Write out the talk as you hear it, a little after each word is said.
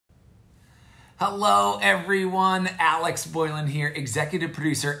Hello everyone, Alex Boylan here, executive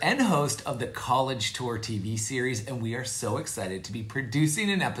producer and host of the College Tour TV series, and we are so excited to be producing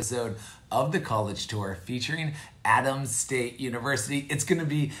an episode of the College Tour featuring Adams State University. It's going to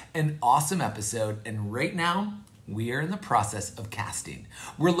be an awesome episode, and right now we are in the process of casting.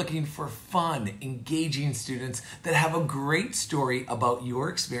 We're looking for fun, engaging students that have a great story about your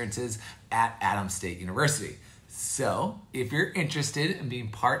experiences at Adams State University. So, if you're interested in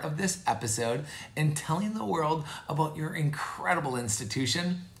being part of this episode and telling the world about your incredible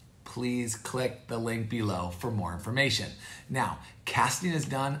institution, please click the link below for more information. Now, casting is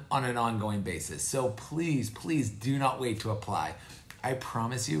done on an ongoing basis, so please do not wait to apply. I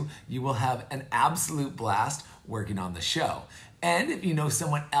promise you, you will have an absolute blast working on the show. And if you know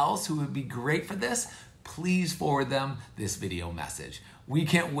someone else who would be great for this, please forward them this video message. We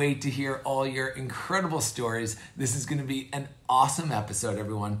can't wait to hear all your incredible stories. This is going to be an awesome episode,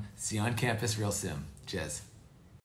 everyone. See you on campus real soon. Cheers.